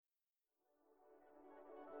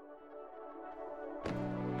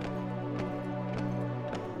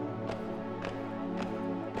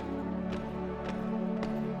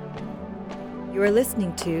You are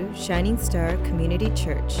listening to Shining Star Community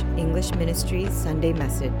Church English Ministries Sunday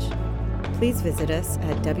Message. Please visit us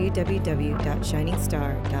at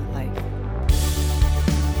www.shiningstar.life.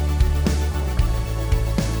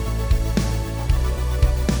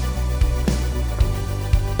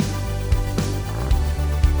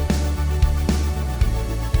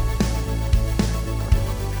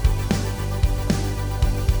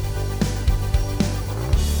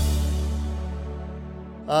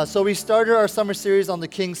 So we started our summer series on the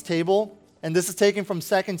King's Table, and this is taken from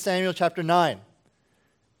 2 Samuel chapter 9.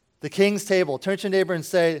 The King's Table. Turn to your neighbor and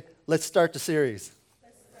say, let's start the series.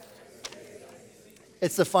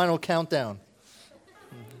 It's the final countdown.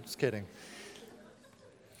 Just kidding.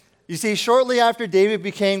 You see, shortly after David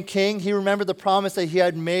became king, he remembered the promise that he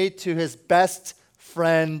had made to his best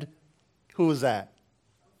friend. Who was that?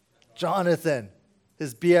 Jonathan,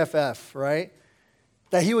 his BFF, right?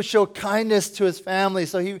 That he would show kindness to his family.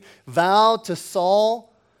 So he vowed to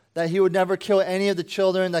Saul that he would never kill any of the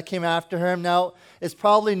children that came after him. Now, it's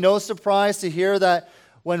probably no surprise to hear that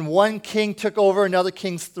when one king took over another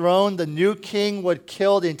king's throne, the new king would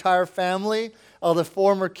kill the entire family of the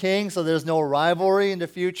former king, so there's no rivalry in the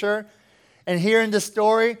future. And here in this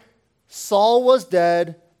story, Saul was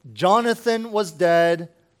dead, Jonathan was dead,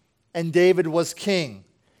 and David was king.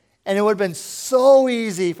 And it would have been so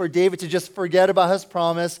easy for David to just forget about his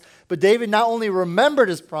promise. But David not only remembered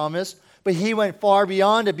his promise, but he went far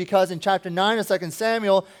beyond it, because in chapter 9 of 2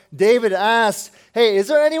 Samuel, David asked, hey, is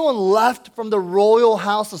there anyone left from the royal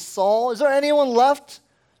house of Saul? Is there anyone left?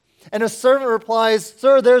 And a servant replies,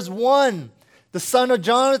 sir, there's one, the son of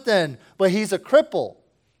Jonathan, but he's a cripple.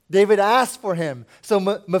 David asked for him. So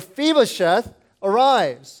Mephibosheth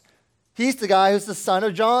arrives. He's the guy who's the son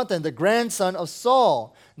of Jonathan, the grandson of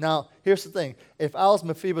Saul. Now, here's the thing. If I was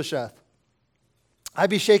Mephibosheth, I'd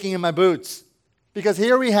be shaking in my boots. Because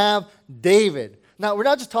here we have David. Now, we're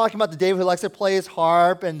not just talking about the David who likes to play his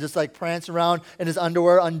harp and just like prance around in his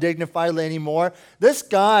underwear undignifiedly anymore. This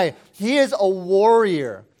guy, he is a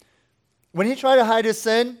warrior. When he tried to hide his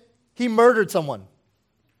sin, he murdered someone.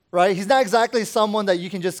 Right? He's not exactly someone that you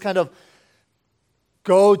can just kind of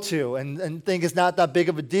go to and think is not that big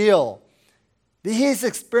of a deal. He's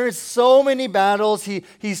experienced so many battles.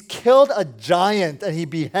 He's killed a giant and he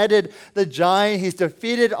beheaded the giant. He's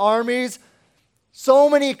defeated armies. So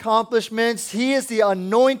many accomplishments. He is the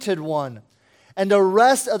anointed one. And the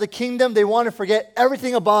rest of the kingdom, they want to forget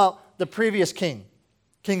everything about the previous king,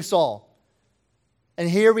 King Saul. And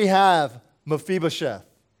here we have Mephibosheth,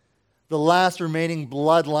 the last remaining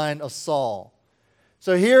bloodline of Saul.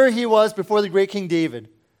 So here he was before the great King David.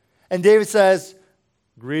 And David says,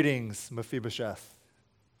 greetings, Mephibosheth.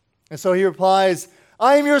 And so he replies,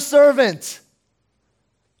 I am your servant.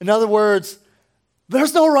 In other words,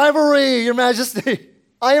 there's no rivalry, your majesty.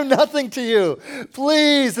 I am nothing to you.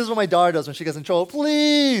 Please, this is what my daughter does when she gets in trouble.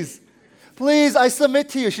 Please, I submit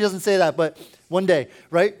to you. She doesn't say that, but one day,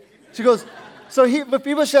 right? She goes, so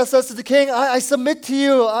Mephibosheth says to the king, I submit to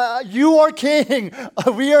you. You are king.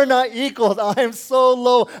 We are not equals. I am so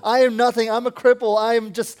low. I am nothing. I'm a cripple. I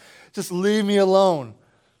am just leave me alone.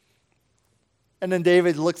 And then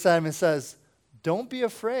David looks at him and says, don't be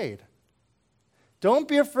afraid. Don't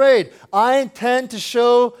be afraid. I intend to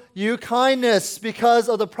show you kindness because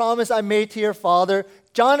of the promise I made to your father,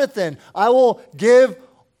 Jonathan. I will give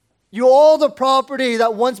you all the property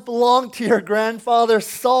that once belonged to your grandfather,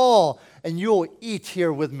 Saul, and you will eat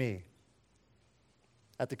here with me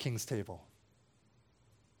at the king's table.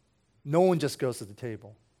 No one just goes to the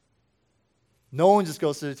table. No one just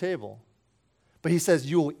goes to the table. But he says,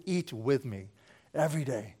 you will eat with me every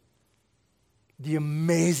day. The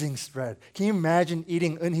amazing spread. Can you imagine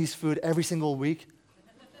eating Unhi's food every single week?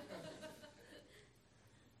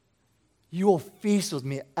 You will feast with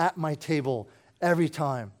me at my table every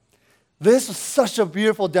time. This was such a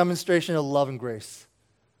beautiful demonstration of love and grace.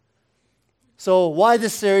 So why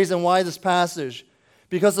this series and why this passage?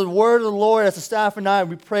 Because the word of the Lord, as the staff and I,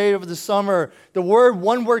 we prayed over the summer,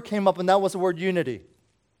 one word came up, and that was the word unity.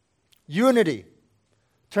 Unity.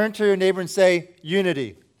 Turn to your neighbor and say,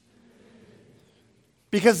 unity.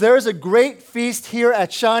 Because there is a great feast here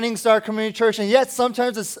at Shining Star Community Church, and yet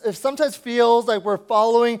sometimes it feels like we're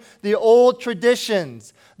following the old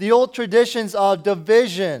traditions of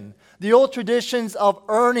division, the old traditions of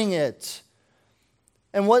earning it.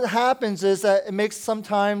 And what happens is that it makes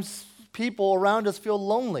sometimes people around us feel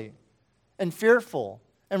lonely and fearful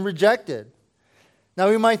and rejected. Now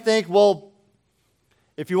we might think, well,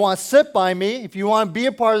 if you want to sit by me, if you want to be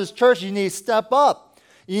a part of this church, you need to step up.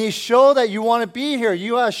 You need to show that you want to be here.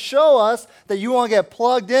 You got to show us that you want to get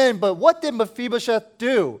plugged in. But what did Mephibosheth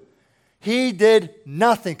do? He did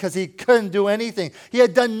nothing because he couldn't do anything. He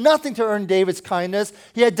had done nothing to earn David's kindness.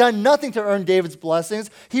 He had done nothing to earn David's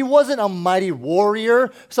blessings. He wasn't a mighty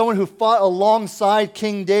warrior, someone who fought alongside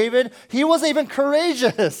King David. He wasn't even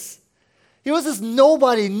courageous. He was this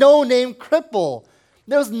nobody, no-name cripple.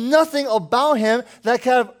 There was nothing about him that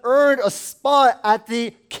could have earned a spot at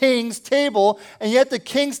the king's table, and yet the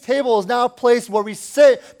king's table is now a place where we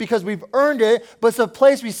sit because we've earned it, but it's a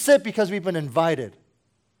place we sit because we've been invited.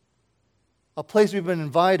 A place we've been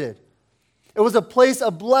invited. It was a place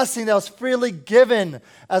of blessing that was freely given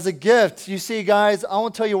as a gift. You see, guys, I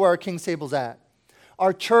want to tell you where our king's table's at.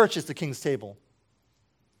 Our church is the king's table.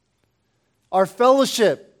 Our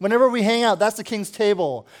fellowship, whenever we hang out, that's the king's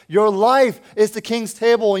table. Your life is the king's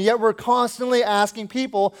table, and yet we're constantly asking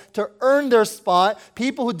people to earn their spot,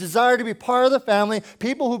 people who desire to be part of the family,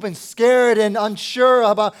 people who've been scared and unsure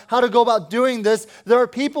about how to go about doing this. There are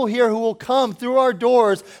people here who will come through our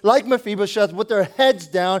doors like Mephibosheth with their heads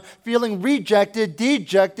down, feeling rejected,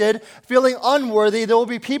 dejected, feeling unworthy. There will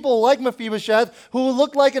be people like Mephibosheth who will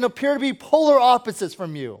look like and appear to be polar opposites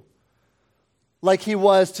from you, like he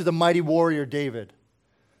was to the mighty warrior David.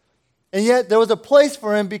 And yet there was a place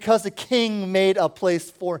for him because the king made a place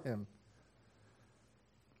for him.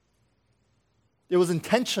 It was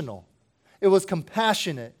intentional. It was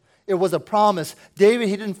compassionate. It was a promise. David,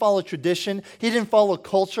 he didn't follow tradition. He didn't follow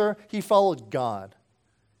culture. He followed God.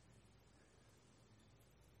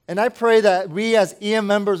 And I pray that we as EM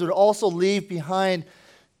members would also leave behind,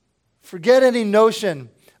 forget any notion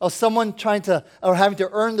of someone trying to, or having to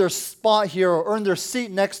earn their spot here or earn their seat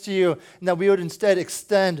next to you, and that we would instead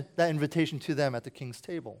extend that invitation to them at the king's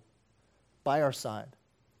table, by our side.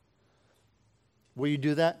 Will you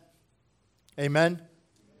do that? Amen?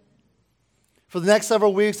 For the next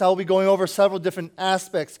several weeks, I will be going over several different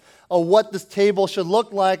aspects of what this table should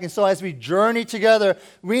look like. And so as we journey together,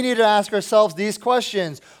 we need to ask ourselves these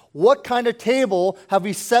questions. What kind of table have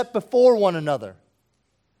we set before one another?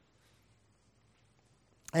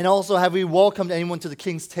 And also, have we welcomed anyone to the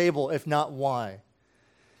king's table? If not, why?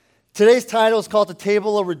 Today's title is called the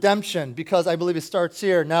Table of Redemption because I believe it starts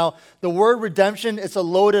here. Now, the word redemption is a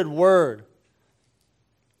loaded word.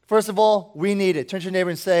 First of all, we need it. Turn to your neighbor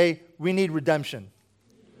and say, we need redemption.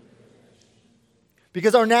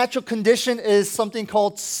 Because our natural condition is something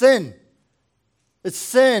called sin. It's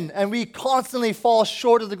sin, and we constantly fall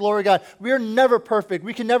short of the glory of God. We are never perfect.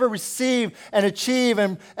 We can never receive and achieve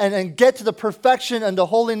and get to the perfection and the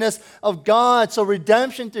holiness of God. So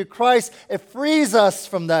redemption through Christ, it frees us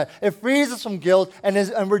from that. It frees us from guilt,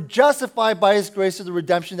 and we're justified by His grace through the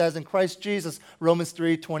redemption that is in Christ Jesus, Romans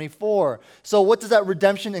 3:24. So what does that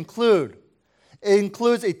redemption include? It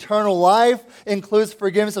includes eternal life, includes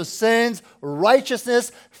forgiveness of sins,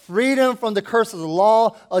 righteousness, freedom from the curse of the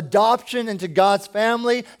law, adoption into God's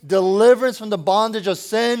family, deliverance from the bondage of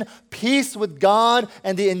sin, peace with God,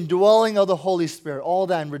 and the indwelling of the Holy Spirit. All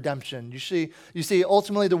that in redemption. You see,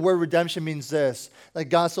 ultimately the word redemption means this, that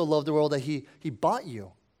God so loved the world that He bought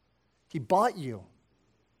you. He bought you.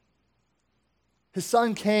 His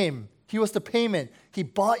Son came. He was the payment. He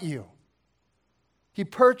bought you. He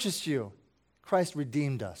purchased you. Christ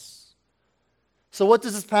redeemed us. So what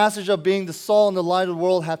does this passage of being the salt and the light of the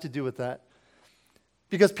world have to do with that?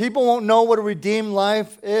 Because people won't know what a redeemed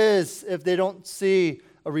life is if they don't see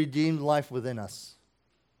a redeemed life within us.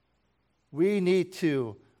 We need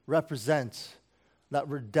to represent that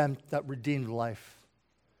redeemed life.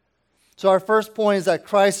 So our first point is that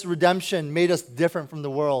Christ's redemption made us different from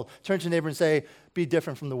the world. Turn to your neighbor and say, be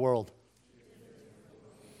different from the world.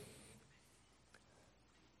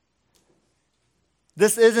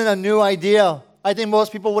 This isn't a new idea. I think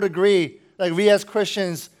most people would agree. Like we as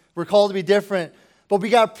Christians, we're called to be different. But we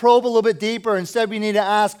got to probe a little bit deeper. Instead, we need to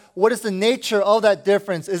ask, what is the nature of that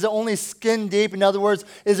difference? Is it only skin deep? In other words,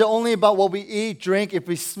 is it only about what we eat, drink, if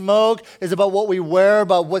we smoke? Is it about what we wear,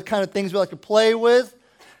 about what kind of things we like to play with?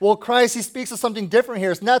 Well, Christ, He speaks of something different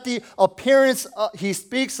here. It's not the appearance He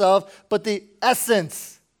speaks of, but the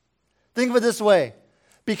essence. Think of it this way.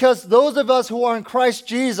 Because those of us who are in Christ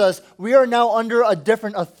Jesus, we are now under a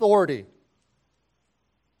different authority.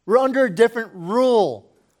 We're under a different rule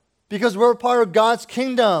because we're a part of God's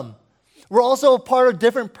kingdom. We're also a part of a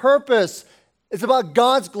different purpose. It's about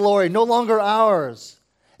God's glory, no longer ours.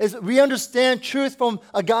 We understand truth from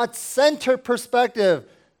a God-centered perspective,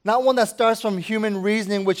 not one that starts from human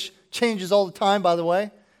reasoning, which changes all the time, by the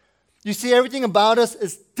way. You see, everything about us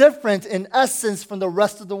is different in essence from the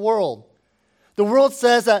rest of the world. The world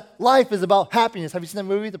says that life is about happiness. Have you seen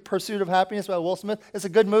that movie, The Pursuit of Happiness by Will Smith? It's a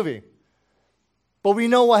good movie. But we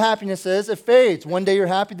know what happiness is. It fades. One day you're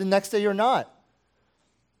happy, the next day you're not.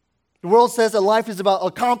 The world says that life is about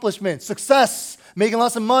accomplishment, success, making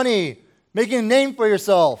lots of money, making a name for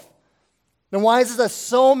yourself. Then why is it that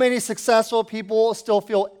so many successful people still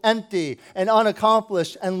feel empty and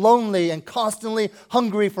unaccomplished and lonely and constantly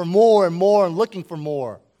hungry for more and more and looking for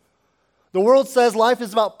more? The world says life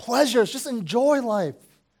is about pleasures. Just enjoy life.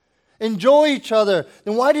 Enjoy each other.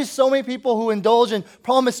 Then why do so many people who indulge in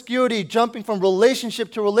promiscuity, jumping from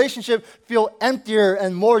relationship to relationship, feel emptier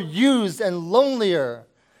and more used and lonelier?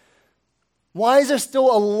 Why is there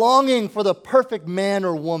still a longing for the perfect man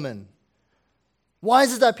or woman? Why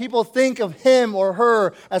is it that people think of him or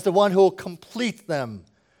her as the one who will complete them?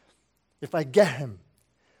 If I get him,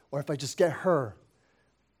 or if I just get her,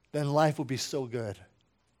 then life will be so good.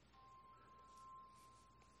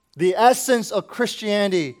 The essence of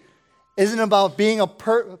Christianity isn't about being a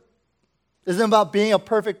perfect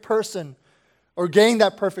person or getting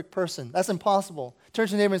that perfect person. That's impossible. Turn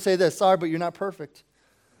to your neighbor and say this: sorry, but you're not perfect.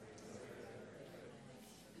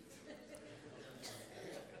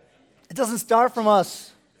 It doesn't start from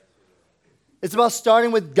us. It's about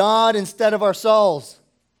starting with God instead of ourselves.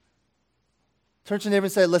 Turn to your neighbor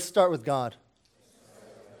and say, let's start with God.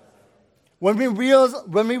 When we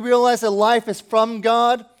realize that life is from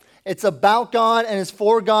God, it's about God, and it's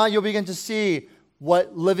for God, you'll begin to see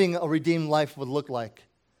what living a redeemed life would look like.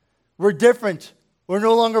 We're different. We're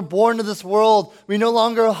no longer born to this world. We no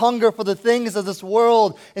longer hunger for the things of this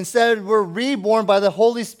world. Instead, we're reborn by the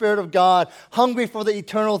Holy Spirit of God, hungry for the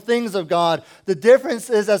eternal things of God. The difference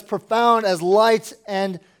is as profound as light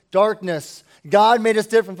and darkness. God made us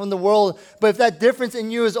different from the world, but if that difference in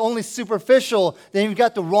you is only superficial, then you've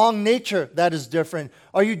got the wrong nature that is different.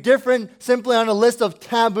 Are you different simply on a list of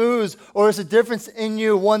taboos, or is the difference in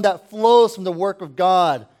you one that flows from the work of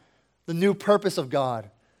God, the new purpose of God?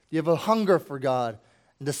 You have a hunger for God,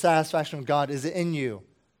 and the satisfaction of God is in you.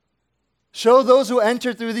 Show those who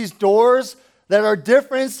enter through these doors that our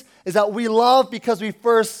difference is that we love because we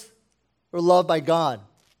first were loved by God.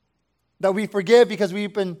 That we forgive because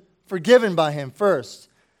we've been forgiven by Him first.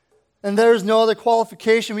 And there is no other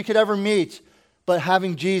qualification we could ever meet but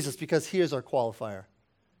having Jesus, because He is our qualifier.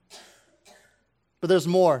 But there's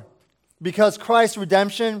more. Because Christ's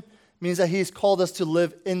redemption means that He's called us to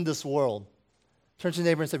live in this world. Turn to your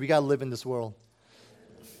neighbor and say, we got to live in this world.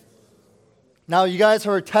 Now, you guys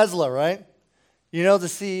heard Tesla, right? You know the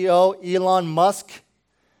CEO, Elon Musk?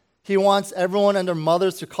 He wants everyone and their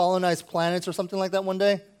mothers to colonize planets or something like that one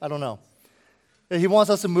day? I don't know. He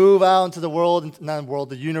wants us to move out into the world, not the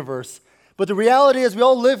world, the universe. But the reality is we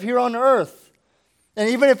all live here on Earth. And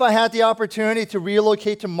even if I had the opportunity to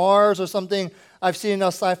relocate to Mars or something, I've seen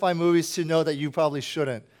enough sci-fi movies to know that you probably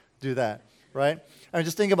shouldn't do that, right? I mean,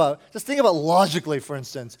 just think about logically, for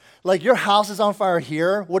instance. Like, your house is on fire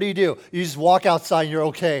here. What do? You just walk outside and you're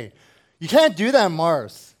okay. You can't do that on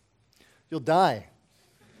Mars. You'll die.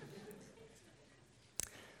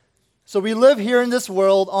 So we live here in this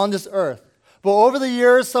world, on this earth. But over the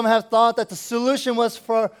years, some have thought that the solution was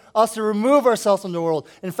for us to remove ourselves from the world.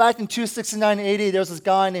 In fact, in 269 AD, there was this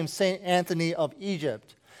guy named St. Anthony of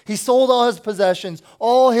Egypt. He sold all his possessions,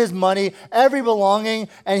 all his money, every belonging,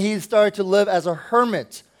 and he started to live as a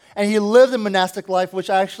hermit. And he lived a monastic life, which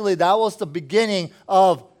actually, that was the beginning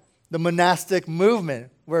of the monastic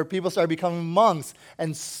movement, where people started becoming monks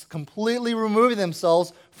and completely removing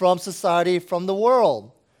themselves from society, from the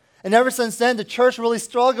world. And ever since then, the church really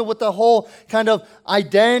struggled with the whole kind of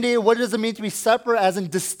identity. What does it mean to be separate, as in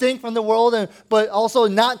distinct from the world, but also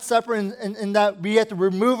not separate in that we have to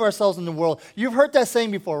remove ourselves from the world? You've heard that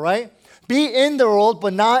saying before, right? Be in the world,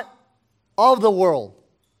 but not of the world.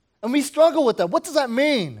 And we struggle with that. What does that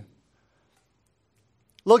mean?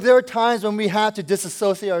 Look, there are times when we have to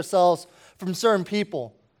disassociate ourselves from certain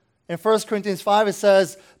people. In 1 Corinthians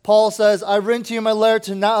 5, Paul says, I've written to you in my letter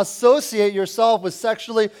to not associate yourself with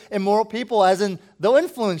sexually immoral people, as in they'll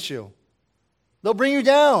influence you. They'll bring you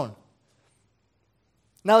down.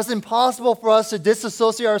 Now, it's impossible for us to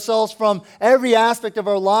disassociate ourselves from every aspect of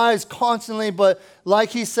our lives constantly, but like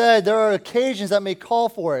he said, there are occasions that may call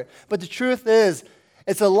for it. But the truth is,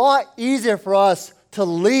 it's a lot easier for us to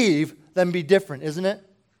leave than be different, isn't it?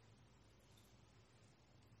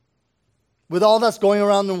 With all that's going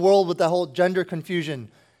around the world with that whole gender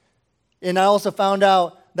confusion. And I also found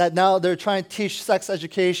out that now they're trying to teach sex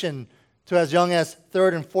education to as young as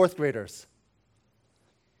 3rd and 4th graders.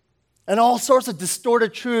 And all sorts of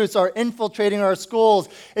distorted truths are infiltrating our schools.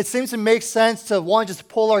 It seems to make sense to want to just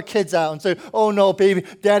pull our kids out and say, oh no, baby,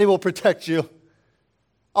 daddy will protect you.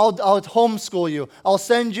 I'll homeschool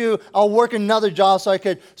you. I'll work another job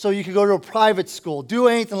so you could go to a private school. Do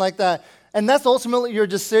anything like that. And that's ultimately your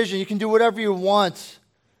decision. You can do whatever you want.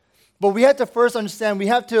 But we have to first understand, we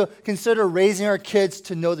have to consider raising our kids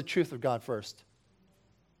to know the truth of God first.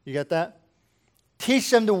 You get that? Teach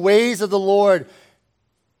them the ways of the Lord.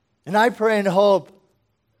 And I pray and hope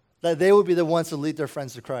that they will be the ones to lead their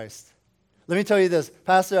friends to Christ. Let me tell you this.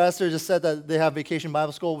 Pastor Esther just said that they have Vacation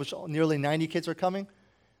Bible School, which nearly 90 kids are coming.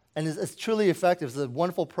 And it's truly effective. It's a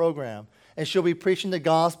wonderful program. And she'll be preaching the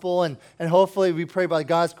gospel, and hopefully we pray by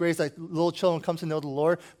God's grace that little children come to know the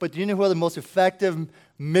Lord. But do you know who are the most effective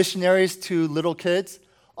missionaries to little kids?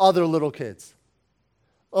 Other little kids.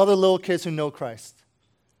 Other little kids who know Christ.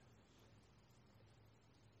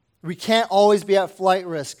 We can't always be at flight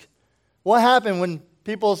risk. What happened when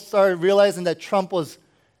people started realizing that Trump was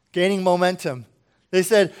gaining momentum? They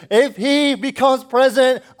said, if he becomes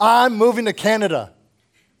president, I'm moving to Canada.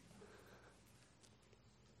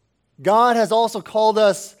 God has also called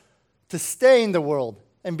us to stay in the world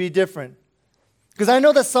and be different. Because I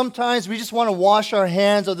know that sometimes we just want to wash our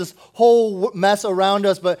hands of this whole mess around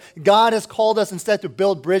us, but God has called us instead to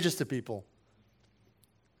build bridges to people.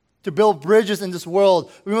 To build bridges in this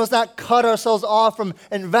world. We must not cut ourselves off from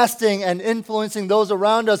investing and influencing those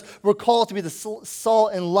around us. We're called to be the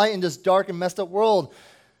salt and light in this dark and messed up world.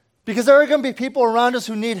 Because there are going to be people around us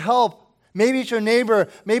who need help. Maybe it's your neighbor,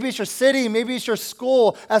 maybe it's your city, maybe it's your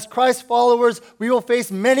school. As Christ followers, we will face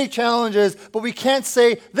many challenges, but we can't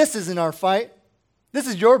say, this isn't our fight. This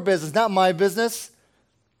is your business, not my business.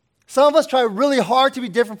 Some of us try really hard to be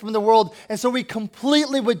different from the world, and so we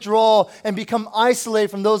completely withdraw and become isolated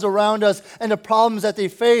from those around us and the problems that they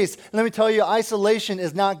face. And let me tell you, isolation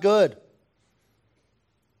is not good.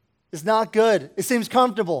 It's not good. It seems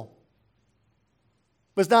comfortable,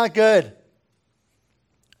 but it's not good.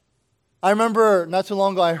 I remember not too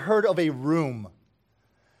long ago, I heard of a room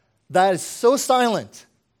that is so silent.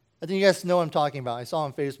 I think you guys know what I'm talking about. I saw it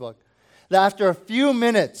on Facebook. That after a few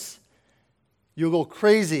minutes, you'll go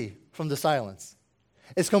crazy from the silence.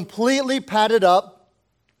 It's completely padded up.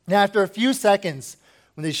 And after a few seconds,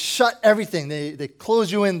 when they shut everything, they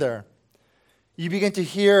close you in there, you begin to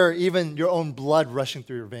hear even your own blood rushing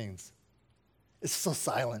through your veins. It's so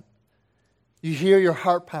silent. You hear your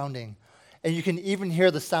heart pounding. And you can even hear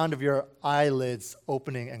the sound of your eyelids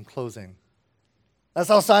opening and closing. That's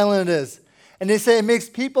how silent it is. And they say it makes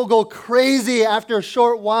people go crazy after a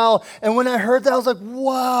short while. And when I heard that, I was like,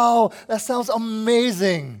 wow, that sounds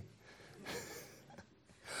amazing.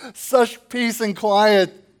 Such peace and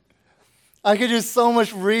quiet. I could do so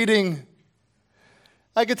much reading.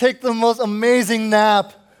 I could take the most amazing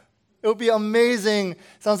nap. It would be amazing.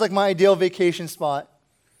 Sounds like my ideal vacation spot.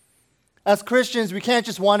 As Christians, we can't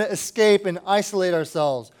just want to escape and isolate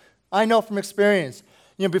ourselves. I know from experience.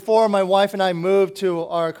 Before my wife and I moved to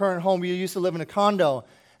our current home, we used to live in a condo.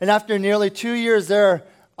 And after nearly 2 years there,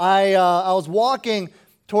 I was walking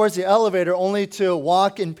towards the elevator only to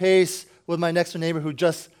walk in pace with my next door neighbor who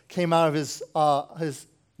just came out of his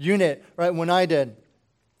unit right when I did.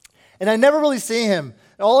 And I never really see him.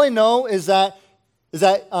 And all I know is that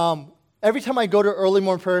every time I go to early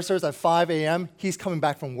morning prayer service at 5 a.m., he's coming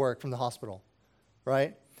back from work, from the hospital,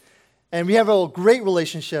 right? And we have a great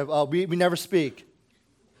relationship. We never speak,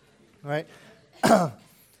 right?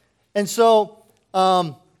 And so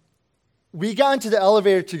we got into the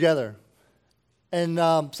elevator together. And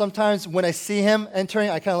sometimes when I see him entering,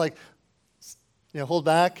 I kind of like, hold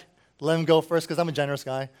back, let him go first, because I'm a generous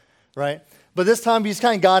guy, right? But this time, we just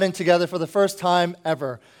kind of got in together for the first time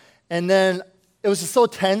ever. And then it was just so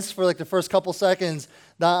tense for like the first couple seconds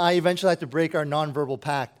that I eventually had to break our nonverbal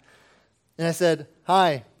pact. And I said,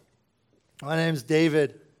 hi, my name's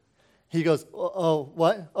David. He goes, oh,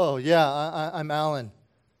 what? Oh, yeah, I'm Alan.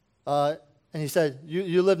 And he said,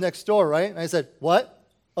 you live next door, right? And I said, what?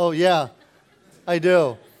 Oh, yeah, I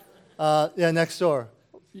do. Yeah, next door.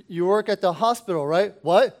 You work at the hospital, right?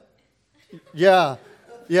 What? Yeah,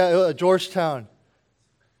 Georgetown.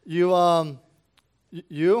 You?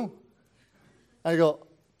 I go,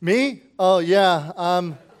 me? Oh, yeah,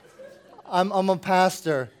 I'm a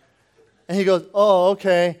pastor. And he goes, oh,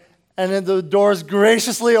 okay. And then the doors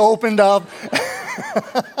graciously opened up.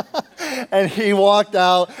 And he walked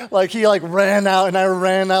out, he ran out, and I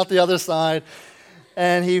ran out the other side.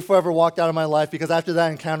 And he forever walked out of my life, because after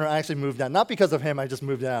that encounter, I actually moved out. Not because of him, I just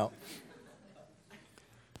moved out.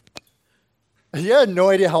 You had no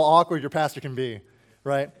idea how awkward your pastor can be,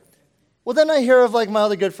 right? Well, then I hear of my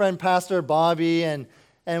other good friend, Pastor Bobby, and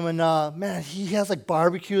when, he has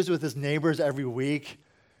barbecues with his neighbors every week.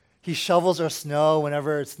 He shovels our snow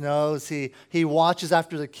whenever it snows. He watches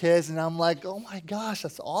after the kids, and I'm like, oh my gosh,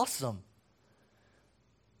 that's awesome.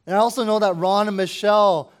 And I also know that Ron and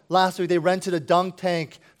Michelle, last week, they rented a dunk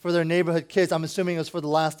tank for their neighborhood kids. I'm assuming it was for the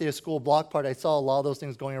last day of school block party. I saw a lot of those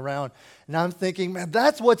things going around. And I'm thinking, man,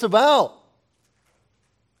 that's what it's about.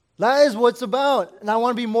 That is what it's about. And I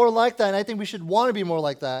want to be more like that. And I think we should want to be more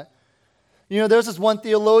like that. You know, there's this one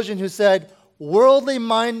theologian who said, worldly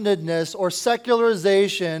mindedness or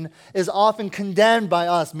secularization is often condemned by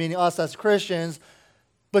us, meaning us as Christians,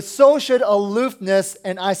 but so should aloofness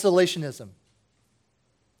and isolationism.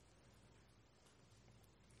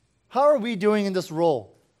 How are we doing in this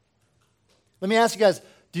role? Let me ask you guys,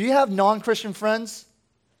 do you have non-Christian friends?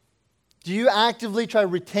 Do you actively try to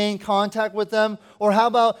retain contact with them? Or how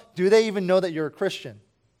about, do they even know that you're a Christian?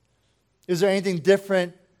 Is there anything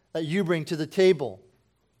different that you bring to the table?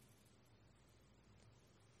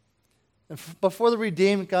 But for the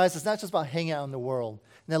redeemed, guys, it's not just about hanging out in the world.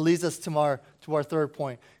 And that leads us to our third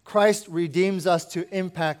point. Christ redeems us to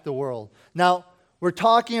impact the world. Now, we're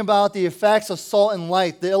talking about the effects of salt and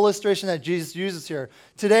light, the illustration that Jesus uses here.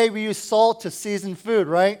 Today, we use salt to season food,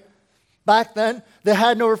 right? Back then, they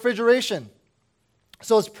had no refrigeration.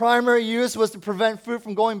 So its primary use was to prevent food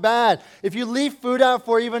from going bad. If you leave food out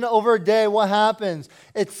for even over a day, what happens?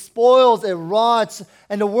 It spoils, it rots,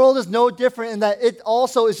 and the world is no different in that it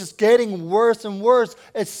also is just getting worse and worse.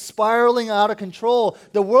 It's spiraling out of control.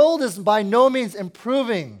 The world is by no means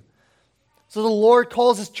improving. So the Lord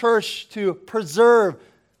calls His church to preserve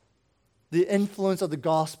the influence of the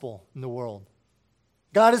gospel in the world.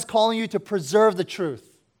 God is calling you to preserve the truth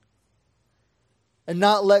and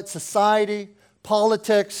not let society,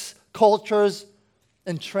 politics, cultures,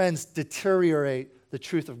 and trends deteriorate the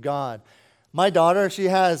truth of God. My daughter, she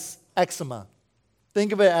has eczema.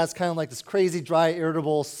 Think of it as kind of like this crazy, dry,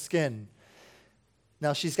 irritable skin.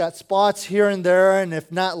 Now, she's got spots here and there, and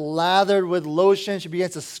if not lathered with lotion, she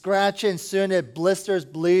begins to scratch it, and soon it blisters,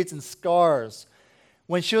 bleeds, and scars.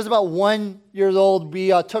 When she was about 1 year old, we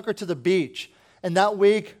took her to the beach. And that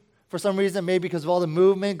week, for some reason, maybe because of all the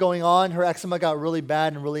movement going on, her eczema got really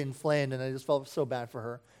bad and really inflamed, and I just felt so bad for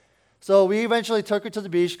her. So we eventually took her to the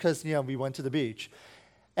beach because, we went to the beach.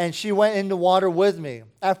 And she went in the water with me.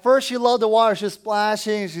 At first, she loved the water. She was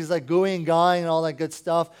splashing. She's like gooey and guying and all that good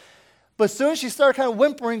stuff. But soon she started kind of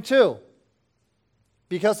whimpering too,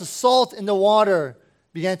 because the salt in the water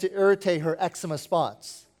began to irritate her eczema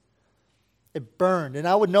spots. It burned. And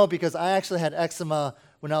I would know because I actually had eczema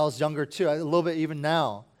when I was younger too, a little bit even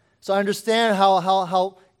now. So I understand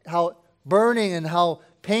how burning and how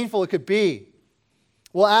painful it could be.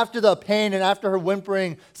 Well, after the pain and after her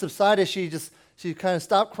whimpering subsided, she kind of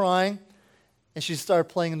stopped crying and she started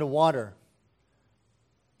playing in the water.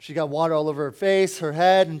 She got water all over her face, her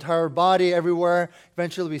head, entire body, everywhere.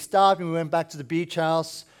 Eventually we stopped and we went back to the beach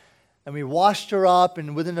house and we washed her up,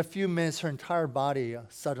 and within a few minutes her entire body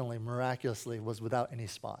suddenly, miraculously, was without any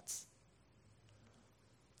spots.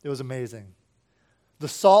 It was amazing. The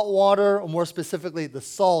salt water, or more specifically, the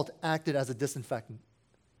salt acted as a disinfectant.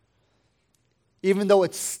 Even though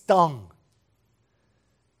it stung,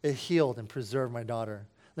 it healed and preserved my daughter.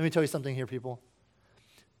 Let me tell you something here, people.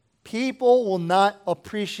 People will not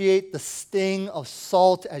appreciate the sting of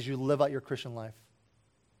salt as you live out your Christian life.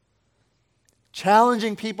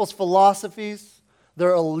 Challenging people's philosophies,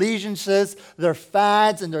 their allegiances, their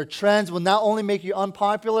fads, and their trends will not only make you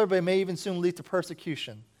unpopular, but it may even soon lead to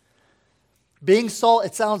persecution. Being salt,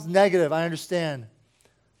 it sounds negative, I understand,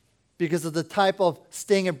 because of the type of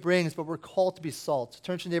sting it brings, but we're called to be salt.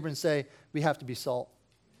 Turn to your neighbor and say, we have to be salt.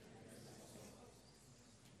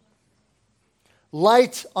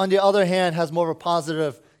 Light, on the other hand, has more of a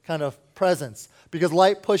positive kind of presence because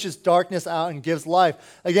light pushes darkness out and gives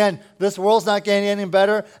life. Again, this world's not getting any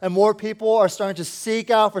better, and more people are starting to seek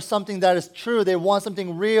out for something that is true. They want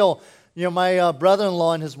something real. My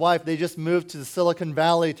brother-in-law and his wife, they just moved to the Silicon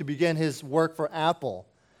Valley to begin his work for Apple.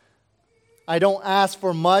 I don't ask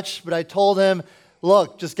for much, but I told him,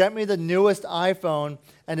 look, just get me the newest iPhone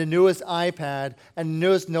and the newest iPad and the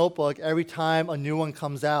newest notebook every time a new one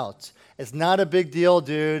comes out. It's not a big deal,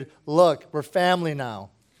 dude. Look, we're family now.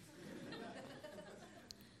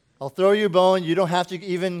 I'll throw you a bone. You don't have to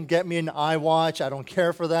even get me an iWatch. I don't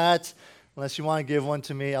care for that. Unless you want to give one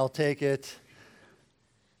to me, I'll take it.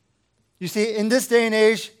 You see, in this day and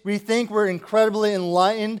age, we think we're incredibly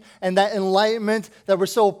enlightened, and that enlightenment that we're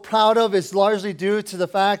so proud of is largely due to the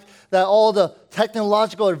fact that all the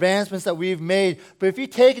technological advancements that we've made. But if you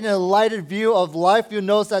take an enlightened view of life, you'll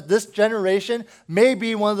notice that this generation may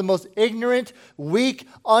be one of the most ignorant, weak,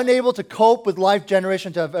 unable to cope with life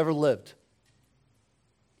generation to have ever lived.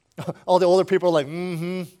 All the older people are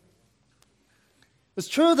like, It's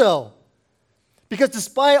true, though. Because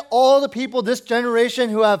despite all the people this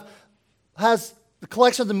generation who has the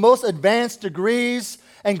collection of the most advanced degrees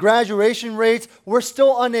and graduation rates, we're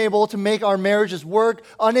still unable to make our marriages work,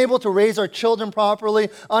 unable to raise our children properly,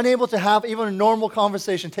 unable to have even a normal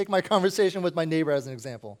conversation. Take my conversation with my neighbor as an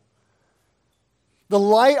example. The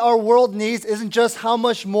light our world needs isn't just how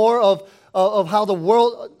much more of how the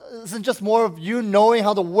world, isn't just more of you knowing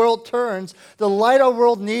how the world turns. The light our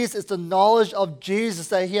world needs is the knowledge of Jesus,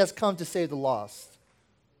 that he has come to save the lost.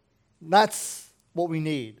 That's what we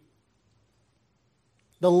need.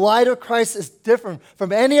 The light of Christ is different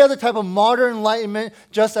from any other type of modern enlightenment,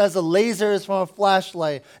 just as a laser is from a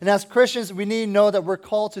flashlight. And as Christians, we need to know that we're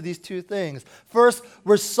called to these two things. First,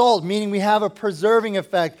 we're salt, meaning we have a preserving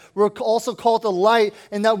effect. We're also called to light,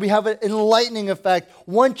 in that we have an enlightening effect.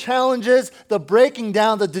 One challenges the breaking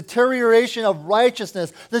down, the deterioration of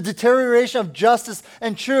righteousness, the deterioration of justice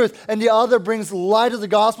and truth, and the other brings light of the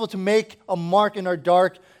gospel to make a mark in our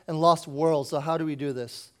dark and lost world. So how do we do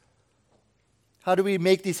this? How do we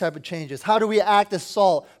make these type of changes? How do we act as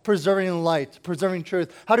salt, preserving light, preserving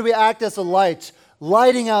truth? How do we act as a light,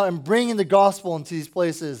 lighting out and bringing the gospel into these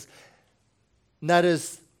places? And that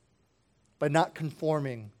is by not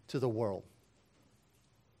conforming to the world.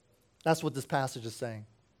 That's what this passage is saying.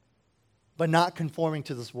 By not conforming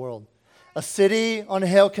to this world. A city on a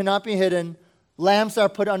hill cannot be hidden. Lambs that are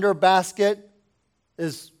put under a basket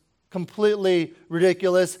is completely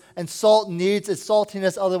ridiculous, and salt needs its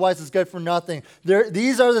saltiness, otherwise it's good for nothing.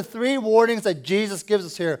 These are the three warnings that Jesus gives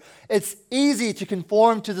us here. It's easy to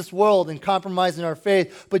conform to this world and compromise in our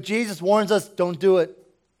faith, but Jesus warns us, don't do it.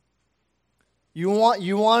 You want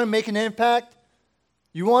to make an impact?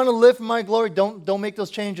 You want to live for my glory? Don't make those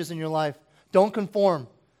changes in your life. Don't conform.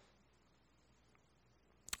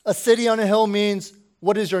 A city on a hill means,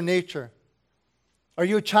 what is your nature? Are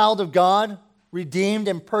you a child of God? Redeemed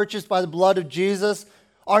and purchased by the blood of Jesus?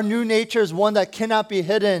 Our new nature is one that cannot be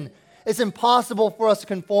hidden. It's impossible for us to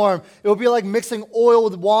conform. It will be like mixing oil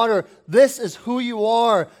with water. This is who you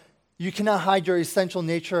are. You cannot hide your essential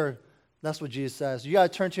nature. That's what Jesus says. You got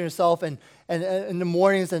to turn to yourself, and in the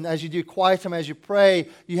mornings, and as you do quiet time, as you pray,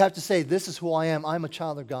 you have to say, this is who I am. I'm a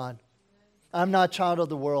child of God. I'm not a child of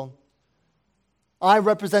the world. I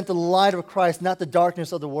represent the light of Christ, not the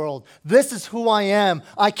darkness of the world. This is who I am.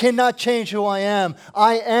 I cannot change who I am.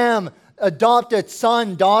 I am adopted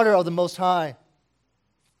son, daughter of the Most High.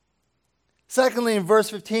 Secondly, in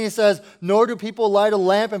verse 15, it says, nor do people light a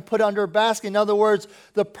lamp and put it under a basket. In other words,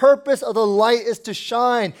 the purpose of the light is to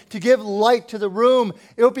shine, to give light to the room.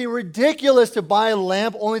 It would be ridiculous to buy a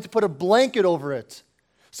lamp only to put a blanket over it.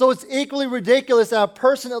 So it's equally ridiculous that a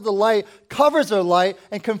person of the light covers their light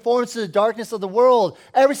and conforms to the darkness of the world.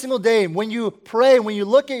 Every single day, when you pray, when you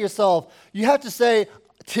look at yourself, you have to say,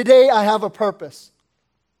 today I have a purpose.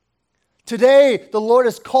 Today, the Lord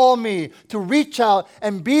has called me to reach out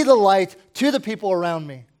and be the light to the people around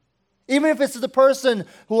me. Even if it's the person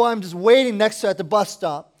who I'm just waiting next to at the bus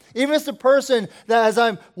stop. Even if it's the person that as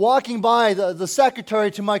I'm walking by, the secretary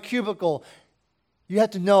to my cubicle, you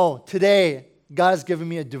have to know, today, God has given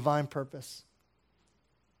me a divine purpose.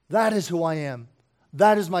 That is who I am.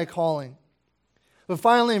 That is my calling. But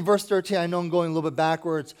finally, in verse 13, I know I'm going a little bit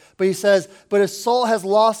backwards, but he says, but if salt has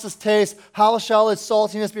lost its taste, how shall its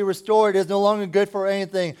saltiness be restored? It is no longer good for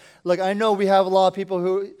anything. Like, I know we have a lot of people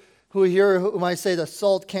who might say that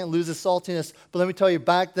salt can't lose its saltiness, but let me tell you,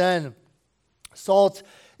 back then, salt,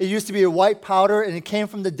 it used to be a white powder, and it came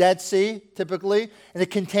from the Dead Sea, typically, and it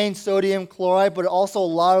contained sodium chloride, but also a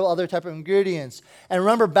lot of other type of ingredients. And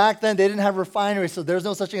remember, back then, they didn't have refineries, so there's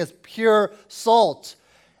no such thing as pure salt.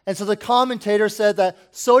 And so the commentator said that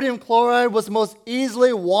sodium chloride was the most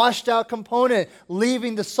easily washed out component,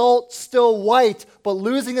 leaving the salt still white, but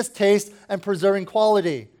losing its taste and preserving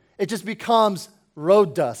quality. It just becomes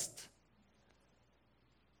road dust.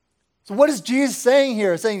 So what is Jesus saying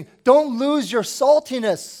here? Saying, don't lose your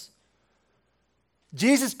saltiness.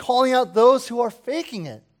 Jesus calling out those who are faking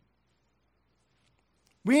it.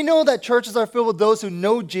 We know that churches are filled with those who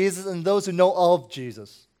know Jesus and those who know of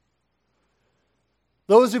Jesus.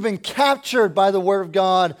 Those who've been captured by the Word of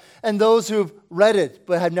God and those who've read it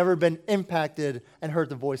but have never been impacted and heard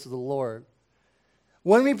the voice of the Lord.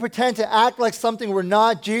 When we pretend to act like something we're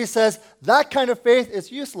not, Jesus says that kind of faith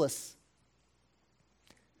is useless.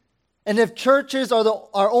 And if churches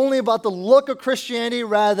are only about the look of Christianity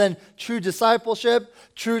rather than true discipleship,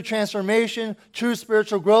 true transformation, true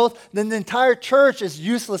spiritual growth, then the entire church is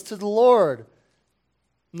useless to the Lord.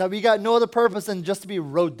 Now, we got no other purpose than just to be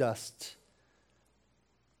road dust.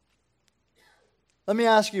 Let me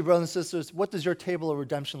ask you, brothers and sisters, what does your table of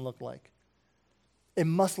redemption look like? It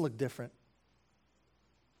must look different.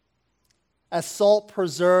 As salt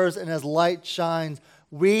preserves and as light shines,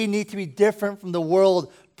 We need to be different from the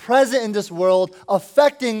world, present in this world,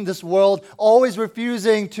 affecting this world, always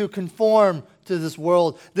refusing to conform to this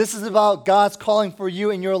world. This is about God's calling for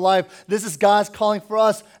you in your life. This is God's calling for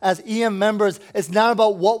us as EM members. It's not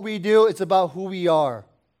about what we do, it's about who we are.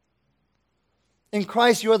 In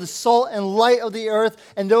Christ, you are the salt and light of the earth,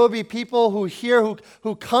 and there will be people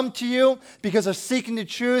who come to you because they're seeking the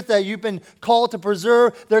truth that you've been called to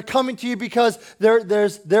preserve. They're coming to you because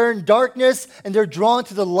they're in darkness, and they're drawn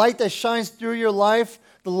to the light that shines through your life,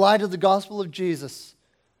 the light of the gospel of Jesus.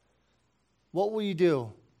 What will you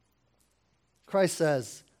do? Christ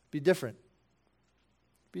says, be different.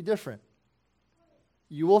 Be different.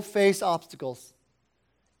 You will face obstacles.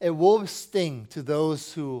 It will sting to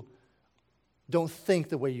those who don't think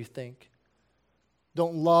the way you think.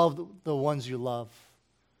 Don't love the ones you love.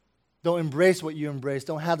 Don't embrace what you embrace.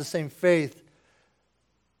 Don't have the same faith.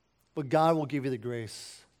 But God will give you the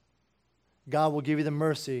grace. God will give you the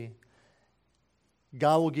mercy.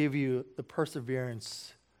 God will give you the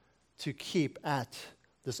perseverance to keep at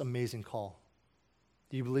this amazing call.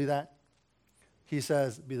 Do you believe that? He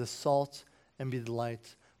says, be the salt and be the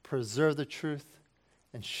light. Preserve the truth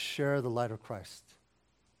and share the light of Christ.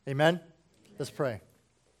 Amen? Let's pray.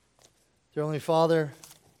 Dear Heavenly Father,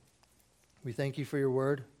 we thank you for your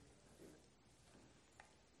word.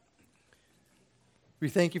 We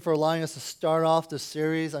thank you for allowing us to start off this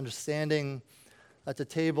series, understanding at the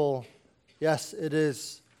table, yes, it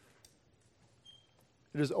is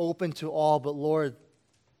open to all, but Lord,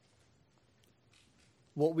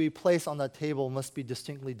 what we place on that table must be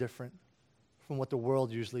distinctly different from what the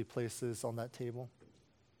world usually places on that table.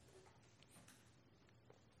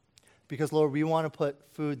 Because, Lord, we want to put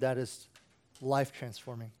food that is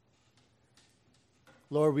life-transforming.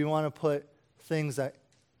 Lord, we want to put things that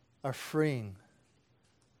are freeing.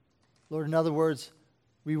 Lord, in other words,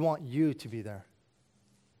 we want you to be there.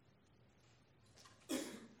 It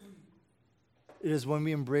is when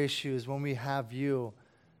we embrace you, is when we have you,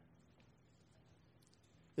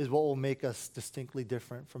 is what will make us distinctly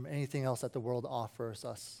different from anything else that the world offers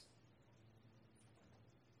us.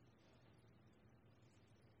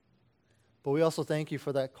 But we also thank you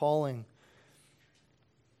for that calling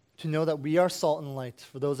to know that we are salt and light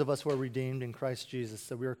for those of us who are redeemed in Christ Jesus,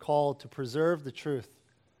 that we are called to preserve the truth.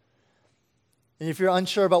 And if you're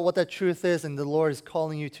unsure about what that truth is, and the Lord is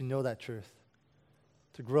calling you to know that truth,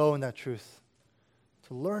 to grow in that truth,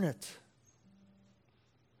 to learn it.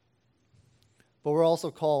 But we're also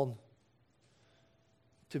called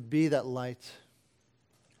to be that light.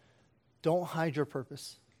 Don't hide your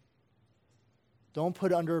purpose. Don't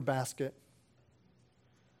put it under a basket.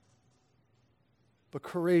 But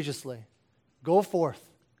courageously, go forth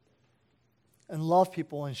and love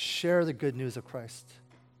people and share the good news of Christ.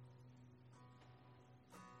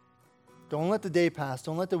 Don't let the day pass.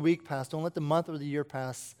 Don't let the week pass. Don't let the month or the year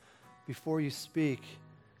pass before you speak.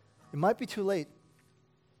 It might be too late.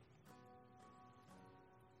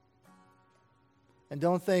 And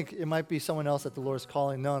don't think it might be someone else that the Lord is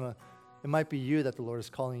calling. No. It might be you that the Lord is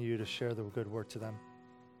calling you to share the good word to them.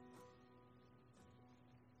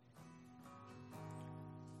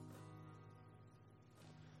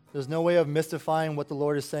 There's no way of mystifying what the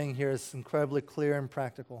Lord is saying here. It's incredibly clear and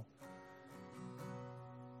practical.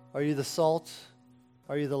 Are you the salt?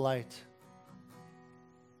 Are you the light?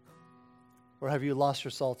 Or have you lost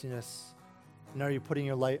your saltiness? And are you putting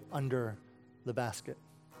your light under the basket?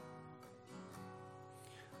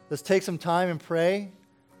 Let's take some time and pray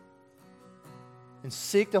and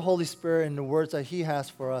seek the Holy Spirit and the words that He has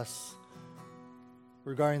for us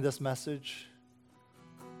regarding this message.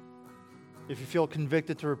 If you feel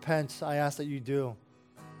convicted to repent, I ask that you do.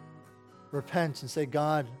 Repent and say,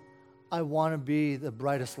 God, I want to be the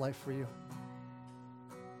brightest light for you.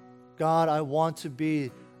 God, I want to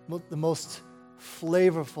be the most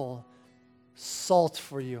flavorful salt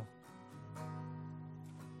for you.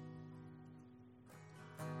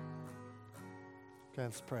 Okay,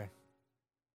 let's pray.